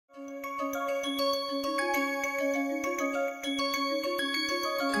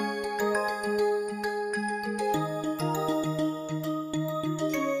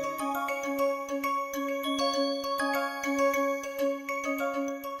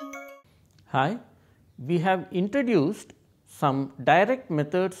Hi, we have introduced some direct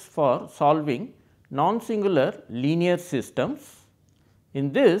methods for solving non-singular linear systems.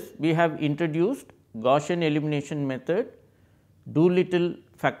 In this, we have introduced Gaussian elimination method, Doolittle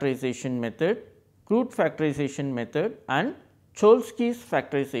factorization method, crude factorization method and Cholesky's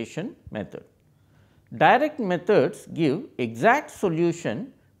factorization method. Direct methods give exact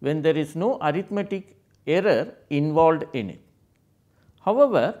solution when there is no arithmetic error involved in it.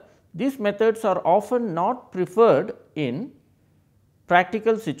 However, these methods are often not preferred in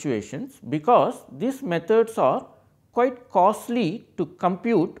practical situations because these methods are quite costly to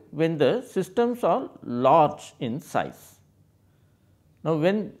compute when the systems are large in size. Now,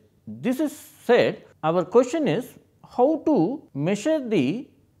 when this is said, our question is how to measure the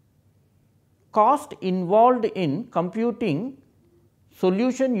cost involved in computing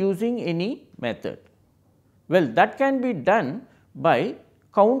solution using any method. Well, that can be done by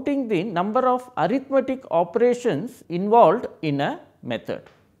counting the number of arithmetic operations involved in a method.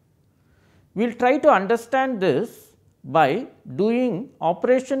 We will try to understand this by doing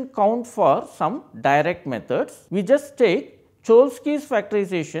operation count for some direct methods. We just take Cholesky's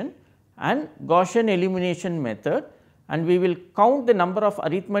factorization and Gaussian elimination method and we will count the number of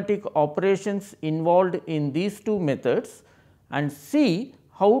arithmetic operations involved in these two methods and see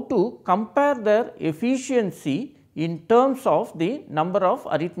how to compare their efficiency in terms of the number of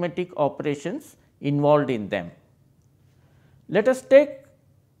arithmetic operations involved in them. Let us take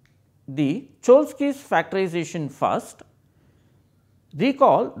the Cholesky's factorization first.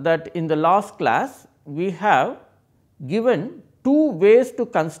 Recall that in the last class we have given two ways to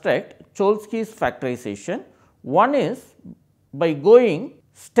construct Cholesky's factorization. One is by going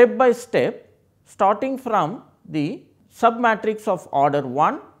step by step starting from the submatrix of order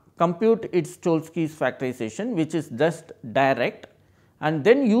 1, compute its Cholesky's factorization which is just direct, and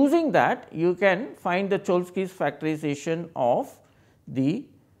then using that you can find the Cholesky's factorization of the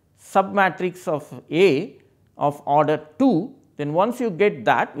submatrix of A of order 2. Then once you get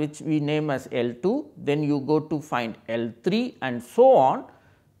that, which we name as L2, then you go to find L3 and so on,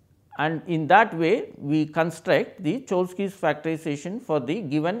 and in that way we construct the Cholesky's factorization for the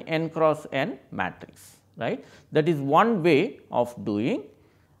given n cross n matrix, right. That is one way of doing.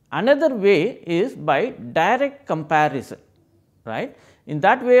 Another way is by direct comparison, right. In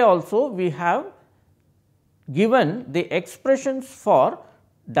that way also we have given the expressions for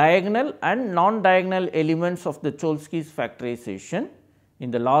diagonal and non-diagonal elements of the Cholesky's factorization in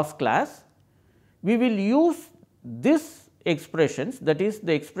the last class. We will use this expressions, that is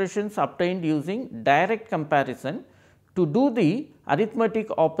the expressions obtained using direct comparison to do the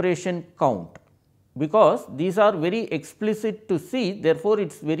arithmetic operation count, because these are very explicit to see, therefore,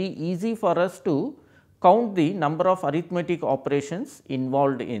 it is very easy for us to count the number of arithmetic operations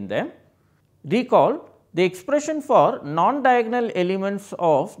involved in them. Recall, the expression for non-diagonal elements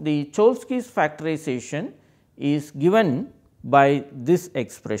of the Cholesky's factorization is given by this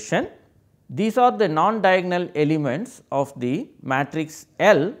expression. These are the non-diagonal elements of the matrix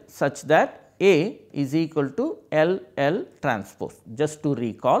L such that A is equal to L L transpose, just to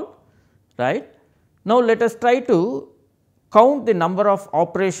recall, right. Now, let us try to count the number of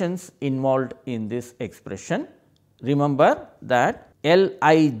operations involved in this expression. Remember that L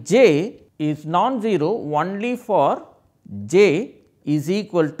I j is non-zero only for j is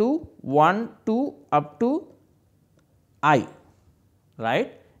equal to 1 to up to I,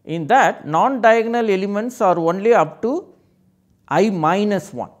 right. In that non-diagonal elements are only up to I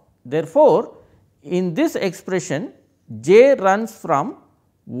minus 1. Therefore, in this expression j runs from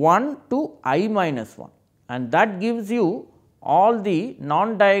 1 to I minus 1, and that gives you all the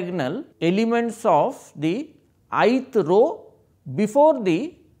non-diagonal elements of the ith row before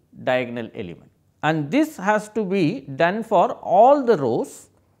the diagonal element, and this has to be done for all the rows,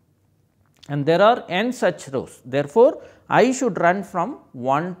 and there are n such rows. Therefore, I should run from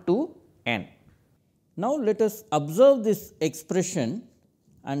 1 to n. Now, let us observe this expression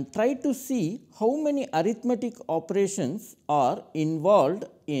and try to see how many arithmetic operations are involved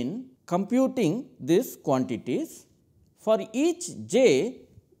in computing these quantities. For each j,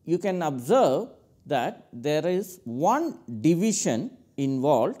 you can observe that there is one division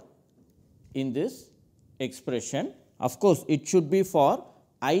involved in this expression. Of course, it should be for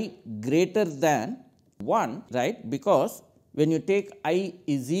I greater than 1, right, because when you take I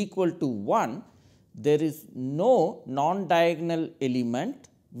is equal to 1, there is no non-diagonal element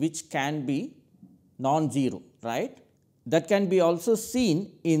which can be non-zero, right. That can be also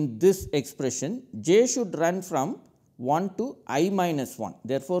seen in this expression. J should run from 1 to I minus 1.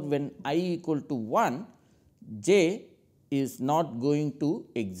 Therefore, when I equal to 1, j is not going to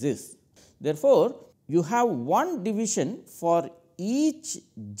exist. Therefore, you have one division for each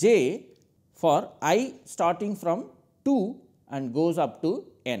j for I starting from 2 and goes up to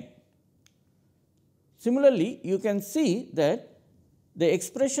n. Similarly, you can see that the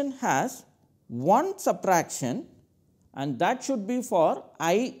expression has one subtraction, and that should be for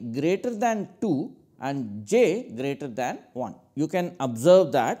I greater than 2 and j greater than 1. You can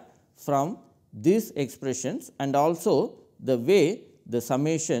observe that from these expressions and also the way the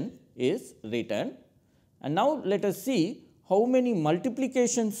summation is written. And now, let us see how many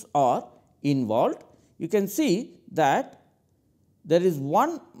multiplications are involved. You can see that there is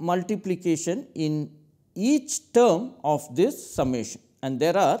one multiplication in each term of this summation, and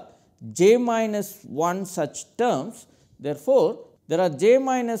there are j minus 1 such terms. Therefore, there are j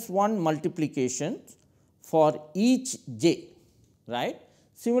minus 1 multiplications for each j, right.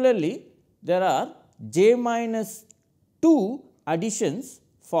 Similarly, there are j minus 2 additions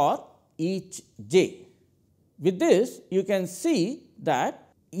for each j. With this, you can see that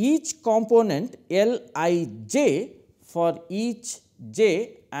each component L I j, for each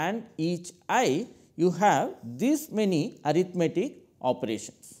j and each I, you have this many arithmetic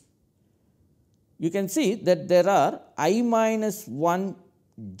operations. You can see that there are I minus 1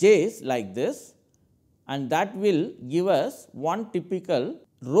 j's like this, and that will give us one typical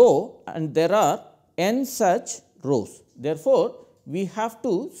row, and there are n such rows. Therefore, we have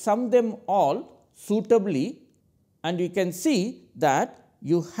to sum them all suitably, and you can see that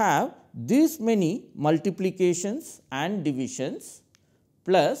you have these many multiplications and divisions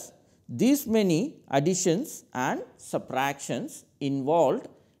plus these many additions and subtractions involved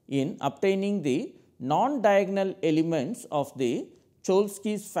in obtaining the non-diagonal elements of the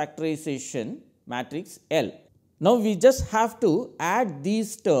Cholesky's factorization matrix L. Now, we just have to add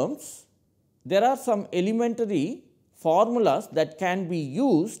these terms. There are some elementary formulas that can be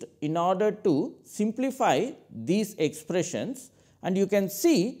used in order to simplify these expressions, and you can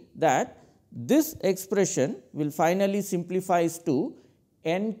see that this expression will finally simplifies to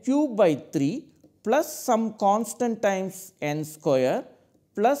n cube by 3 plus some constant times n square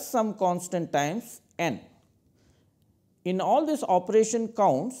plus some constant times n. In all these operation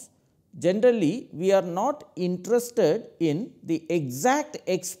counts, generally we are not interested in the exact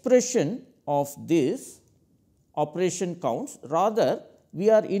expression of this operation counts, rather we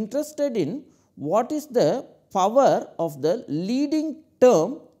are interested in what is the power of the leading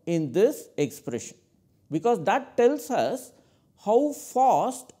term in this expression, because that tells us how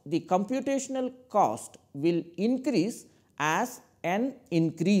fast the computational cost will increase as n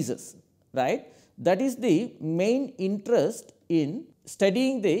increases, right. That is the main interest in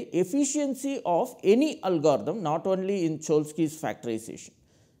studying the efficiency of any algorithm, not only in Cholesky's factorization.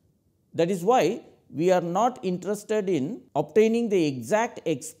 That is why we are not interested in obtaining the exact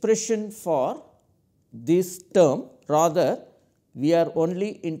expression for this term, rather we are only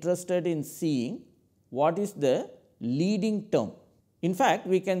interested in seeing what is the leading term. In fact,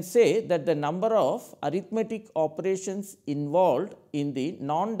 we can say that the number of arithmetic operations involved in the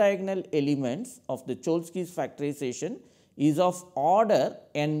non-diagonal elements of the Cholesky's factorization is of order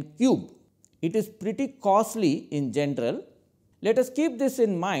n cube. It is pretty costly in general. Let us keep this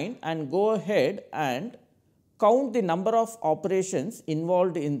in mind and go ahead and count the number of operations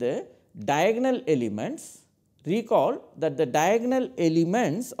involved in the diagonal elements. Recall that the diagonal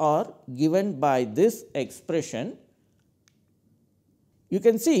elements are given by this expression. You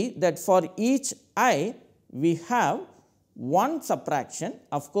can see that for each I we have one subtraction,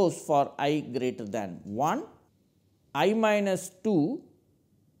 of course for I greater than 1, I minus 2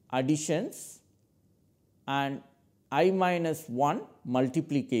 additions and I minus 1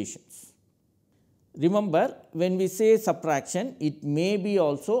 multiplications. Remember, when we say subtraction, it may be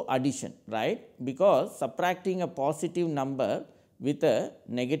also addition, right, because subtracting a positive number with a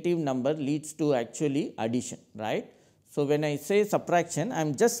negative number leads to actually addition, right. So, when I say subtraction, I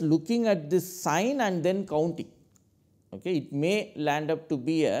am just looking at this sign and then counting. Okay. It may land up to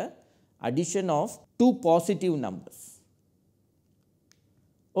be a addition of two positive numbers.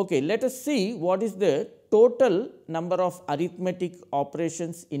 Okay. Let us see what is the total number of arithmetic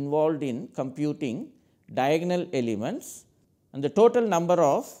operations involved in computing diagonal elements, and the total number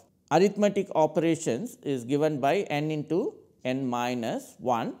of arithmetic operations is given by n into n minus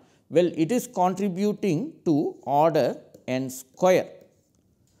 1. Well, it is contributing to order n square.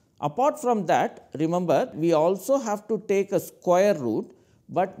 Apart from that, remember we also have to take a square root,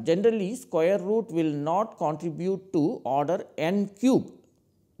 but generally square root will not contribute to order n cube.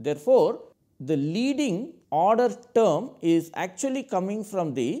 Therefore, the leading order term is actually coming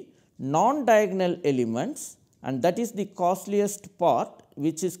from the non-diagonal elements, and that is the costliest part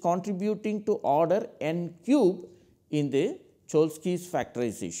which is contributing to order n cube in the Cholesky's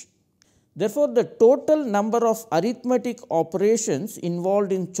factorization. Therefore, the total number of arithmetic operations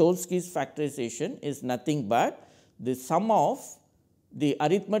involved in Cholesky's factorization is nothing but the sum of the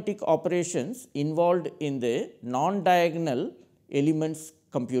arithmetic operations involved in the non-diagonal elements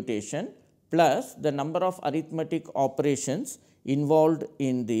computation plus the number of arithmetic operations involved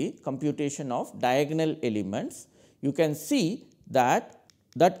in the computation of diagonal elements. You can see that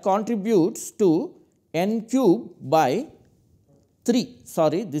contributes to n cube by 3,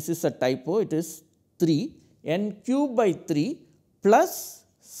 sorry, this is a typo, it is 3, n cube by 3 plus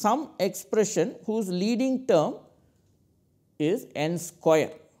some expression whose leading term is n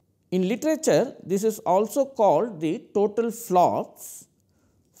square. In literature, this is also called the total flops.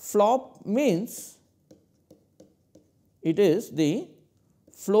 Flop means it is the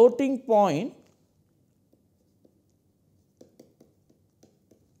floating point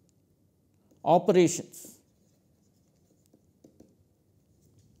operations.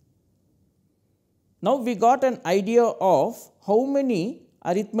 Now, we got an idea of how many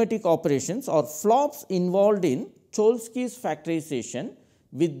arithmetic operations or flops involved in Cholesky's factorization.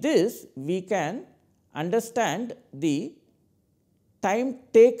 With this, we can understand the time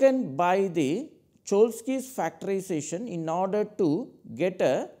taken by the Cholesky's factorization in order to get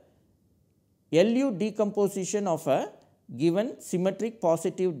a LU decomposition of a given symmetric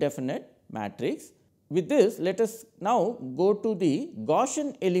positive definite matrix. With this, let us now go to the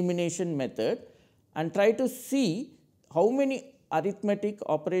Gaussian elimination method and try to see how many arithmetic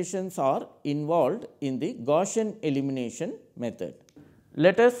operations are involved in the Gaussian elimination method.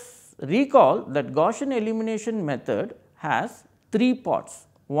 Let us recall that Gaussian elimination method has 3 parts.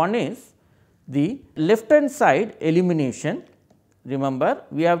 One is the left hand side elimination. Remember,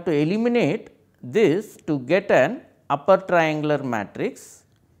 we have to eliminate this to get an upper triangular matrix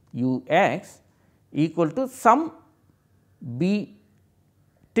U x equal to some b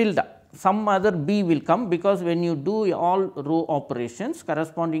tilde. Some other b will come, because when you do all row operations,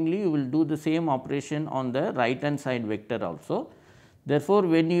 correspondingly you will do the same operation on the right hand side vector also. Therefore,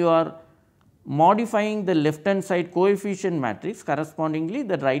 when you are modifying the left hand side coefficient matrix, correspondingly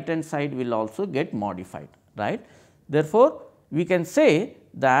the right hand side will also get modified, right. Therefore, we can say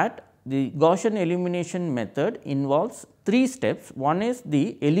that the Gaussian elimination method involves 3 steps. One is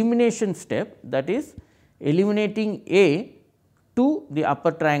the elimination step, that is eliminating A to the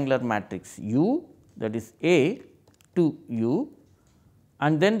upper triangular matrix U, that is A to U,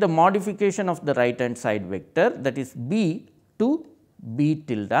 and then the modification of the right hand side vector, that is B to B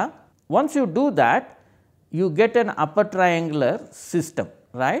tilde. Once you do that, you get an upper triangular system,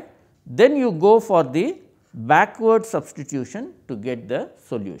 right. Then you go for the backward substitution to get the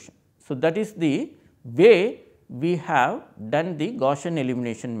solution. So, that is the way we have done the Gaussian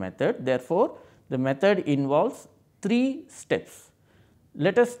elimination method. Therefore, the method involves 3 steps.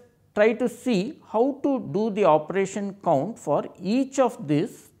 Let us try to see how to do the operation count for each of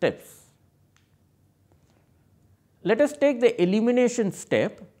these steps. Let us take the elimination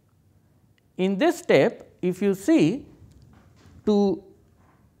step. In this step, if you see, to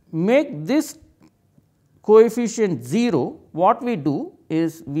make this coefficient 0, what we do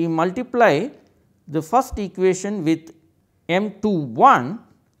is we multiply the first equation with m21,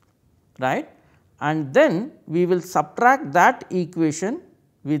 right, and then we will subtract that equation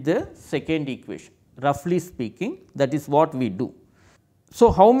with the second equation, roughly speaking, that is what we do.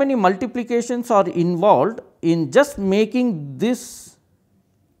 So, how many multiplications are involved in just making this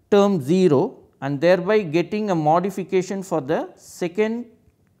term 0 and thereby getting a modification for the second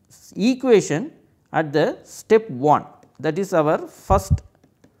equation at the step 1, that is our first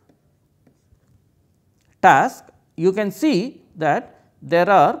task. You can see that there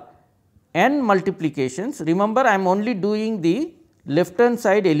are n multiplications. Remember, I am only doing the left hand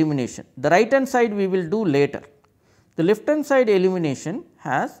side elimination, the right hand side we will do later. The left hand side elimination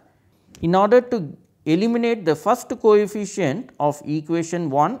has, in order to eliminate the first coefficient of equation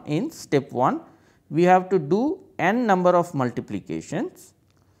 1 in step 1, we have to do n number of multiplications,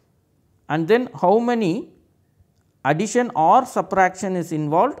 and then how many addition or subtraction is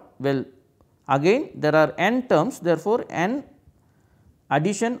involved? Well, again there are n terms, therefore, n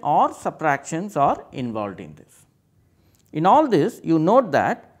addition or subtractions are involved in this. In all this, you note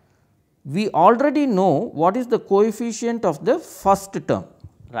that we already know what is the coefficient of the first term,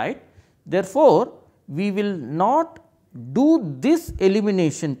 right. Therefore, we will not do this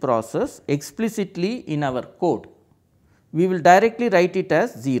elimination process explicitly in our code. We will directly write it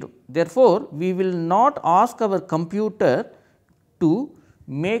as 0. Therefore, we will not ask our computer to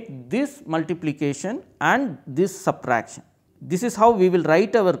make this multiplication and this subtraction. This is how we will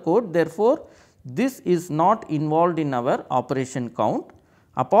write our code. Therefore, this is not involved in our operation count.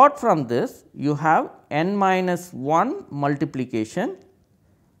 Apart from this, you have n minus 1 multiplication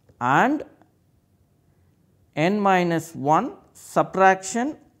and n minus 1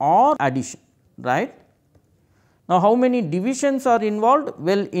 subtraction or addition, right. Now, how many divisions are involved?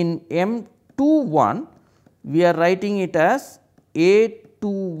 Well, in M21 we are writing it as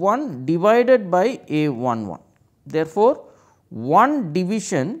A21 divided by A11. Therefore, one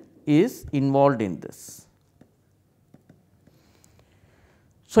division is involved in this.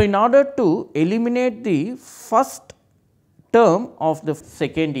 So, in order to eliminate the first term of the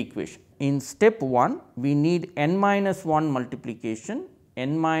second equation, in step 1 we need n minus 1 multiplication,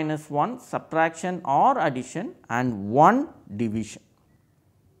 n minus 1 subtraction or addition and 1 division.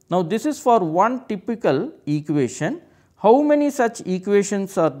 Now, this is for one typical equation. How many such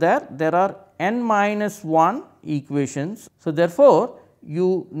equations are there? There are n minus 1 equations. So, therefore,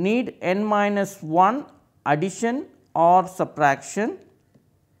 you need n minus 1 addition or subtraction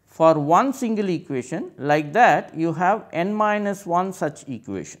for one single equation. Like that, you have n minus 1 such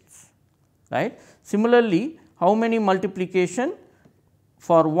equations, right. Similarly, how many multiplication?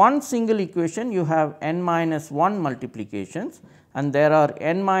 For one single equation, you have n minus 1 multiplications and there are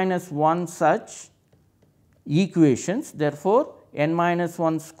n minus 1 such equations. Therefore, n minus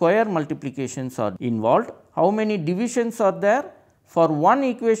 1 square multiplications are involved. How many divisions are there? For one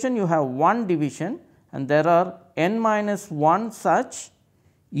equation, you have one division and there are n minus 1 such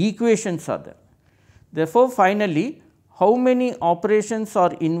equations are there. Therefore, finally, how many operations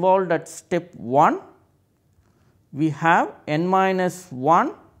are involved at step 1? We have n minus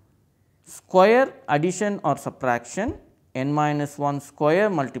 1 square addition or subtraction, n minus 1 square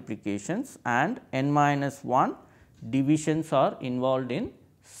multiplications and n minus 1 divisions are involved in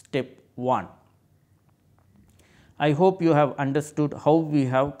step 1. I hope you have understood how we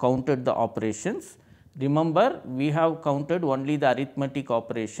have counted the operations. Remember, we have counted only the arithmetic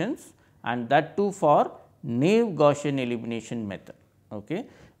operations and that too for naive Gaussian elimination method. Okay.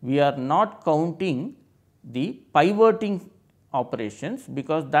 We are not counting the pivoting operations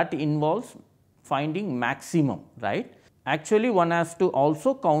because that involves finding maximum, right. Actually, one has to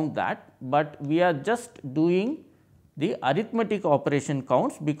also count that, but we are just doing the arithmetic operation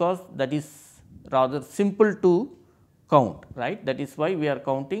counts because that is rather simple to count, right. That is why we are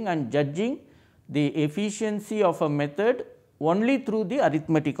counting and judging the efficiency of a method only through the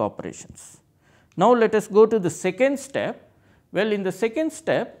arithmetic operations. Now, let us go to the second step. Well, in the second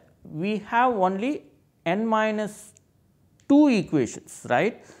step, we have only n minus 2 equations,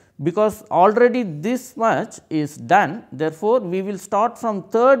 right, because already this much is done. Therefore, we will start from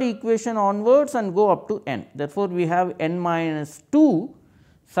third equation onwards and go up to n. Therefore, we have n minus 2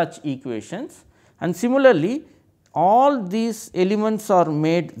 such equations and similarly, all these elements are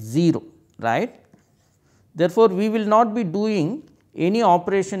made 0, right. Therefore, we will not be doing any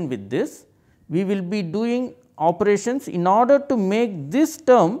operation with this. We will be doing operations in order to make this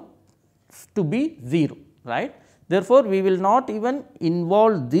term to be 0, right. Therefore, we will not even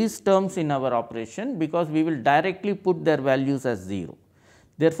involve these terms in our operation because we will directly put their values as 0.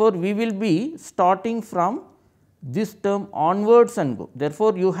 Therefore, we will be starting from this term onwards and go.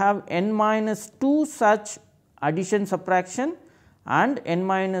 Therefore, you have n minus 2 such addition subtraction and n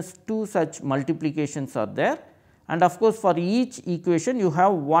minus 2 such multiplications are there and of course, for each equation you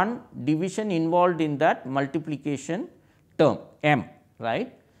have one division involved in that multiplication term m,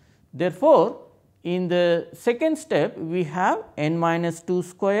 right. Therefore, in the second step we have n minus 2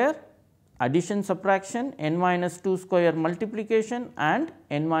 square addition subtraction, n minus 2 square multiplication and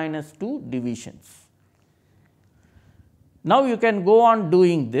n minus 2 divisions. Now, you can go on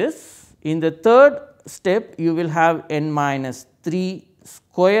doing this. In the third step you will have n minus 3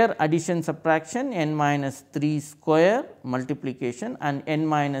 square addition subtraction, n minus 3 square multiplication and n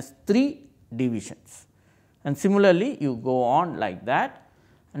minus 3 divisions and similarly you go on like that.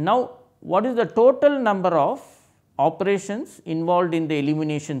 And now, what is the total number of operations involved in the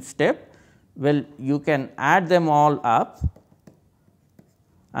elimination step? Well, you can add them all up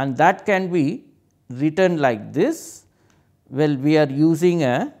and that can be written like this. Well, we are using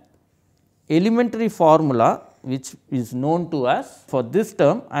a elementary formula which is known to us for this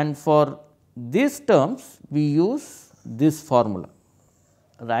term and for these terms we use this formula,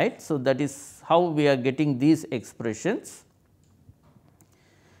 right. So, that is how we are getting these expressions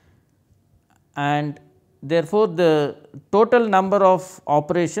and therefore, the total number of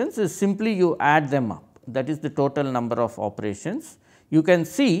operations is simply you add them up, that is the total number of operations. You can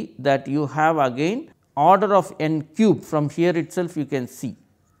see that you have again order of n cube, from here itself you can see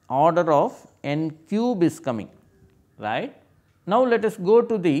order of n cube is coming, right. Now, let us go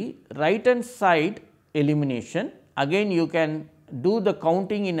to the right hand side elimination. Again you can do the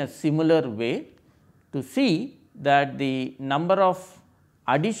counting in a similar way to see that the number of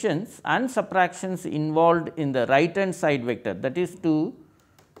additions and subtractions involved in the right hand side vector, that is to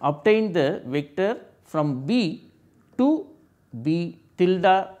obtain the vector from B to B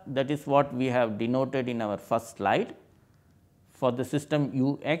tilde, that is what we have denoted in our first slide for the system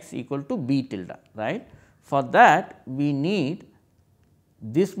u x equal to B tilde, right. For that we need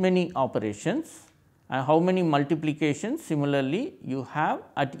this many operations and how many multiplications. Similarly, you have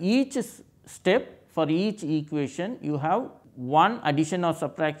at each step for each equation you have one addition or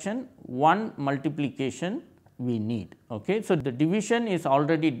subtraction, one multiplication we need. Okay. So, the division is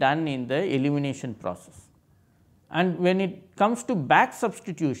already done in the elimination process, and when it comes to back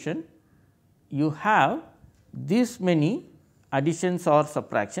substitution you have this many additions or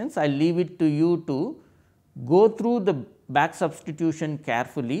subtractions. I will leave it to you to go through the back substitution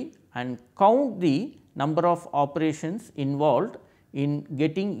carefully and count the number of operations involved in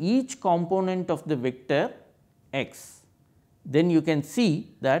getting each component of the vector x. Then you can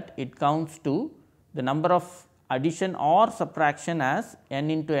see that it counts to the number of addition or subtraction as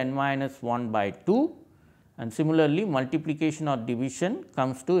n into n minus 1 by 2, and similarly multiplication or division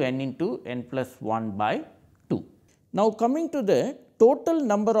comes to n into n plus 1 by 2. Now, coming to the total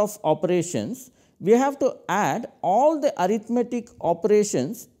number of operations, we have to add all the arithmetic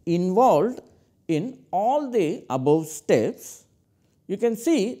operations involved in all the above steps. You can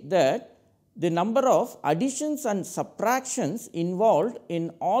see that the number of additions and subtractions involved in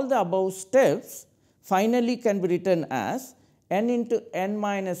all the above steps finally can be written as n into n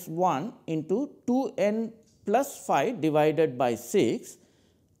minus 1 into 2 n plus 5 divided by 6,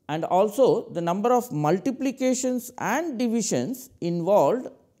 and also the number of multiplications and divisions involved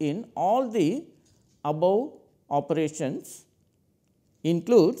in all the above operations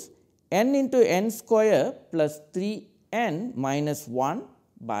includes n into n square plus 3 n minus 1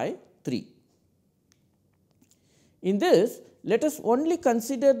 by 3. In this, let us only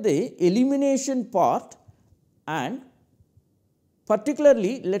consider the elimination part, and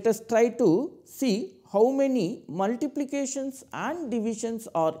particularly let us try to see how many multiplications and divisions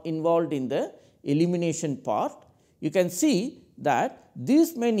are involved in the elimination part. You can see that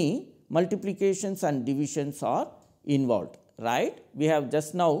these many multiplications and divisions are involved, right. We have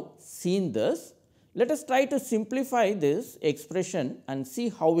just now seen this. Let us try to simplify this expression and see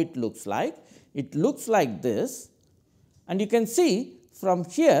how it looks like. It looks like this, and you can see from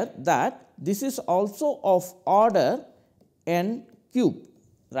here that this is also of order n cube,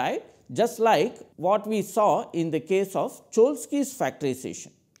 right, just like what we saw in the case of Cholesky's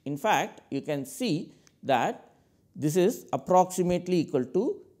factorization. In fact, you can see that this is approximately equal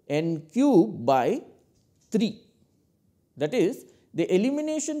to n cube by 3. That is, the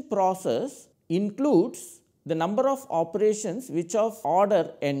elimination process includes the number of operations which are of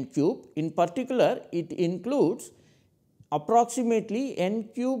order n cube. In particular, it includes approximately n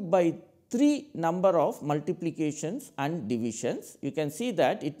cube by 3 number of multiplications and divisions. You can see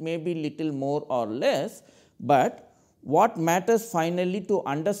that it may be little more or less, but what matters finally to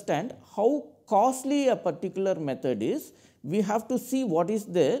understand how costly a particular method is, we have to see what is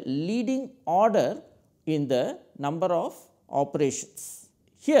the leading order in the number of operations.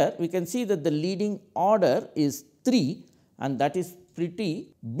 Here we can see that the leading order is 3, and that is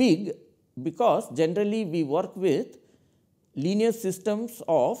pretty big, because generally we work with linear systems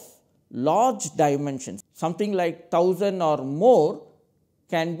of large dimensions, something like 1000 or more,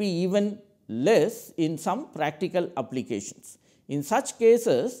 can be even less in some practical applications. In such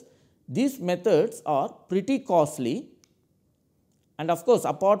cases, these methods are pretty costly, and of course,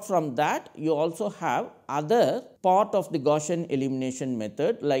 apart from that you also have other part of the Gaussian elimination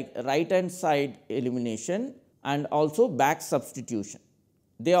method like right hand side elimination and also back substitution.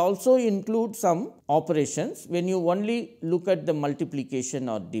 They also include some operations. When you only look at the multiplication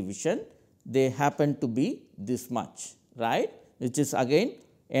or division, they happen to be this much, right, which is again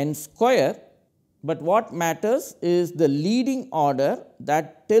n square. But what matters is the leading order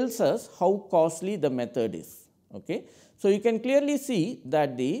that tells us how costly the method is. Okay. So, you can clearly see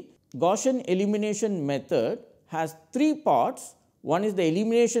that the Gaussian elimination method has 3 parts. One is the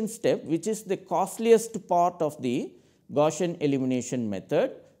elimination step, which is the costliest part of the Gaussian elimination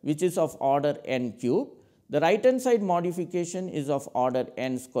method, which is of order n cube. The right hand side modification is of order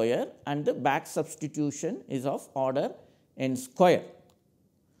n square, and the back substitution is of order n square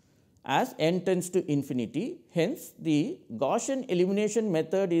as n tends to infinity. Hence, the Gaussian elimination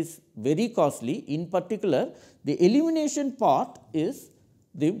method is very costly. In particular, the elimination part is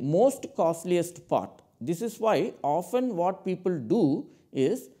the most costliest part. This is why often what people do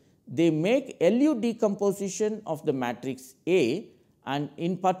is they make LU decomposition of the matrix A, and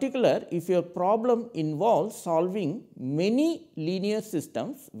in particular if your problem involves solving many linear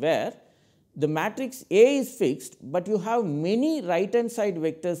systems where the matrix A is fixed, but you have many right hand side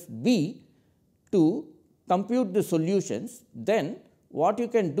vectors B to compute the solutions, then what you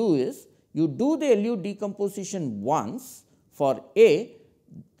can do is you do the LU decomposition once for A,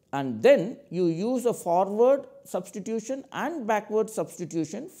 and then you use a forward substitution and backward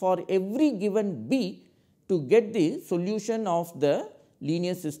substitution for every given B to get the solution of the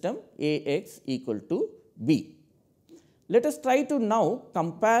linear system A x equal to B. Let us try to now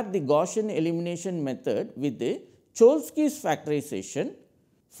compare the Gaussian elimination method with the Cholesky's factorization.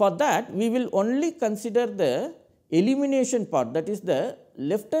 For that, we will only consider the elimination part, that is the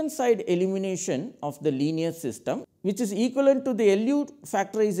left hand side elimination of the linear system, which is equivalent to the LU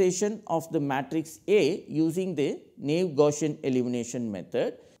factorization of the matrix A using the naive Gaussian elimination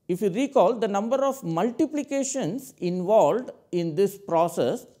method. If you recall, the number of multiplications involved in this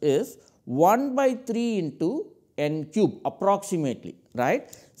process is 1 by 3 into n cube approximately, right.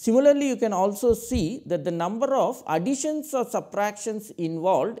 Similarly, you can also see that the number of additions or subtractions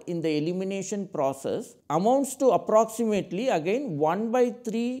involved in the elimination process amounts to approximately again 1 by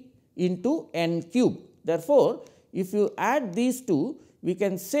 3 into n cube. Therefore, if you add these two, we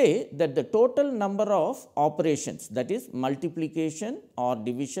can say that the total number of operations, that is multiplication or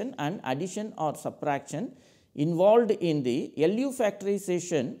division and addition or subtraction involved in the LU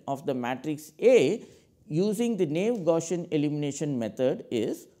factorization of the matrix A using the naive Gaussian elimination method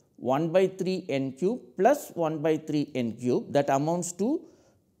is 1 by 3 n cube plus 1 by 3 n cube, that amounts to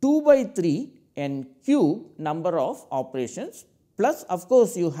 2 by 3 n cube number of operations, plus of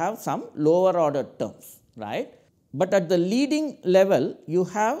course you have some lower order terms, right. But at the leading level you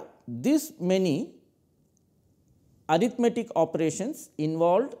have this many arithmetic operations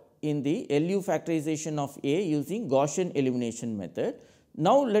involved in the LU factorization of A using Gaussian elimination method.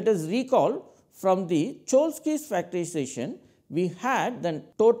 Now, let us recall from the Cholesky's factorization, we had the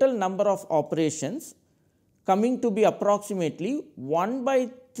total number of operations coming to be approximately 1 by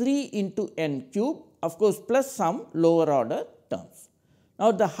 3 into n cube, of course, plus some lower order terms. Now,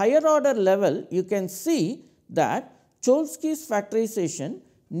 at the higher order level, you can see that Cholesky's factorization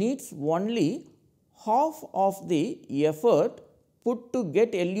needs only half of the effort put to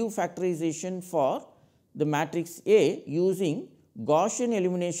get LU factorization for the matrix A using Gaussian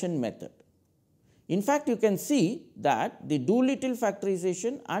elimination method. In fact, you can see that the Doolittle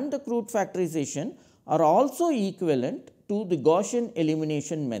factorization and the Crout factorization are also equivalent to the Gaussian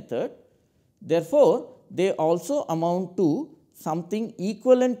elimination method. Therefore, they also amount to something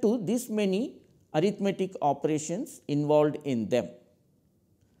equivalent to this many arithmetic operations involved in them.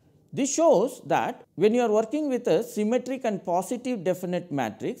 This shows that when you are working with a symmetric and positive definite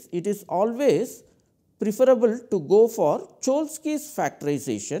matrix, it is always preferable to go for Cholesky's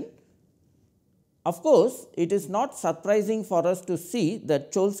factorization. Of course, it is not surprising for us to see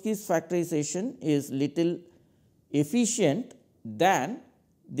that Cholesky's factorization is little efficient than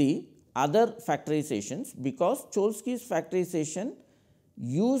the other factorizations, because Cholesky's factorization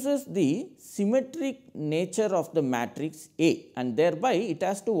uses the symmetric nature of the matrix A, and thereby it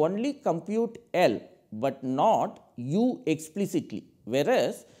has to only compute L, but not U explicitly,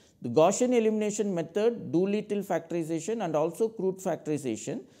 whereas the Gaussian elimination method, Doolittle factorization and also Crout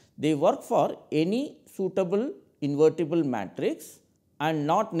factorization, they work for any suitable invertible matrix and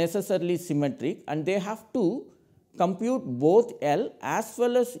not necessarily symmetric, and they have to compute both L as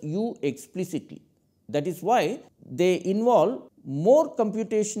well as U explicitly. That is why they involve more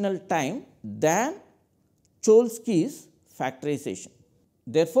computational time than Cholesky's factorization.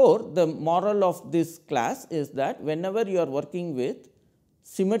 Therefore, the moral of this class is that whenever you are working with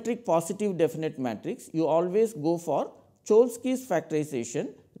symmetric positive definite matrix, you always go for Cholesky's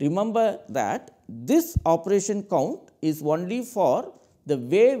factorization. Remember that this operation count is only for the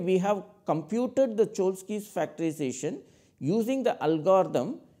way we have computed the Cholesky's factorization using the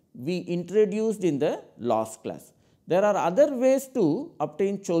algorithm we introduced in the last class. There are other ways to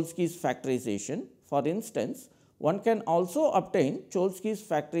obtain Cholesky's factorization. For instance, one can also obtain Cholesky's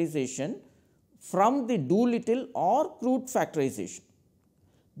factorization from the Doolittle or Crout factorization.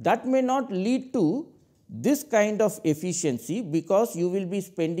 That may not lead to this kind of efficiency, because you will be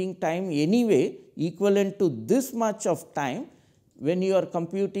spending time anyway equivalent to this much of time when you are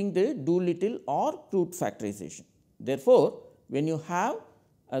computing the Doolittle or Crout factorization. Therefore, when you have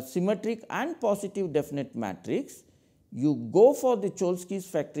a symmetric and positive definite matrix, you go for the Cholesky's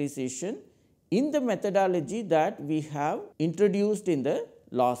factorization in the methodology that we have introduced in the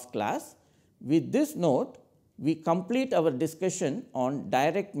last class. With this note, we complete our discussion on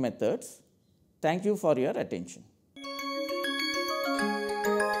direct methods. Thank you for your attention.